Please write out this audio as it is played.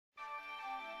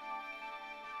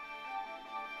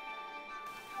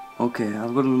Okay,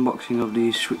 I've got an unboxing of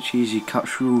the Switcheasy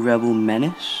Capsule Rebel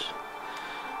Menace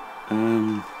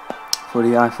for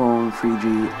the iPhone 3G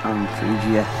and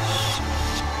 3GS.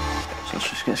 So let's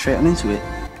just get straight on into it.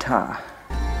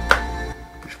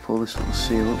 Just pull this little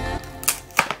seal up.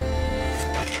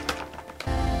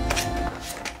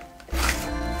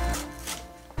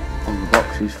 On the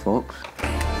boxes, folks.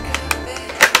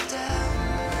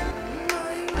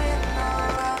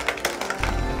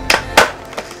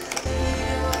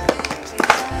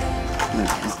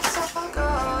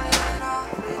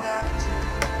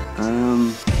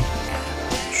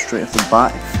 Straight off the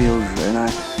bat, it feels really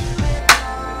nice.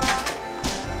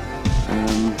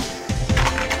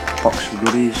 Box of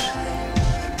goodies.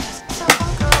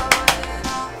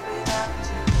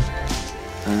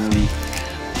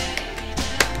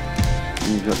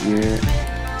 You've got your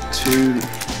 2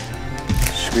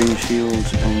 screen shields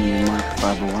and your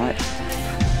microfiber wipe,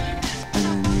 and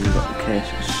then you've got the case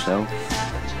itself.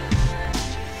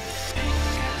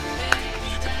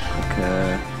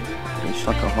 It's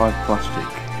like a hard plastic,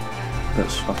 but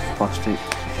soft plastic,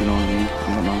 if you know what I mean. I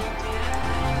don't know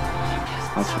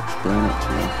how to explain it to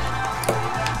you.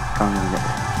 Can't really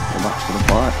get back to the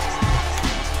part.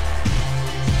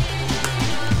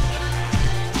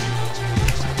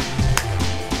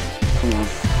 Come on.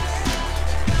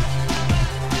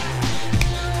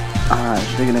 Alright,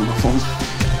 it's digging in my thumb.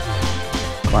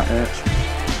 Quite hurts.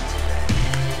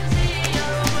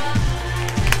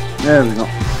 There we go.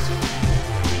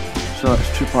 So it's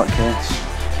a 2-part case.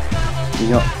 You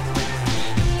got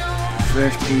the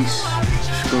first piece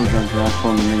just goes around your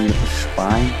iPhone, and then you got the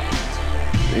spine.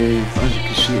 As you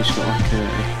can see, it's got like a,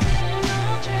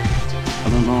 I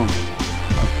don't know,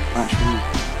 actually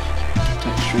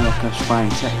texture, like a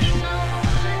spine texture.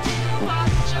 But,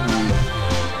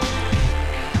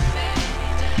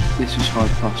 this is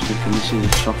hard plastic and this is a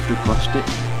softer plastic.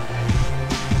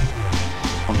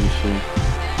 Obviously,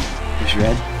 it's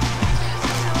red,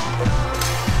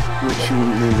 which you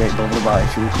wouldn't really get bothered about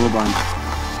if you were colourblind.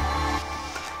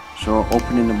 So,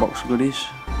 opening the box of goodies.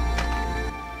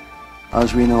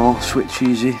 As we know,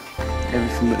 Switcheasy,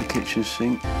 everything but the kitchen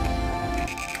sink.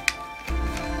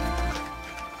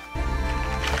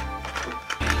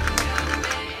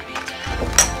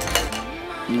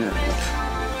 Yeah.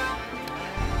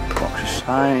 Box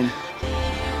aside,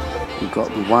 we've got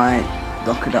the white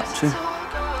dock adapter,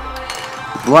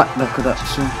 the black dock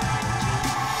adapter,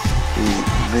 the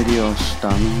video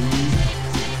stand,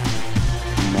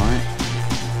 white,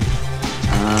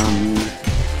 and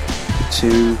the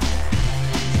 2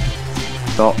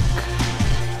 dock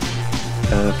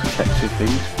protective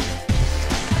things,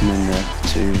 and then the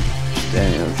 2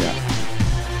 stereo jack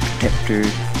protector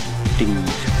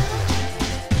things,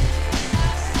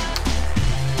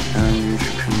 and the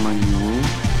instruction manual.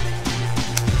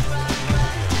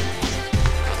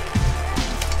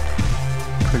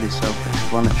 Pretty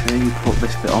self-explanatory. You put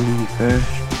this bit on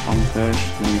first, and then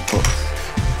you put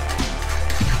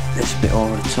this bit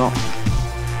over the top.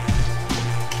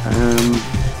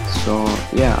 So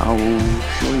yeah, I will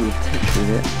show you a picture of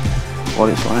it, what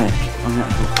it's like on the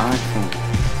actual iPhone.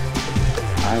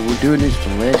 I will do an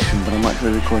installation, but I'm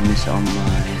actually recording this on my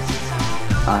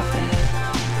iPhone.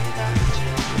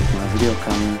 My video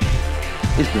camera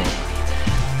is built,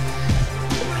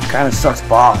 which kind of sucks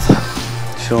balls.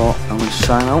 So I'm going to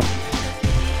sign out,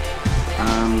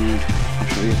 and I'll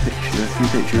show you a few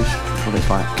pictures of what it's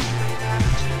like.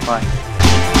 Bye.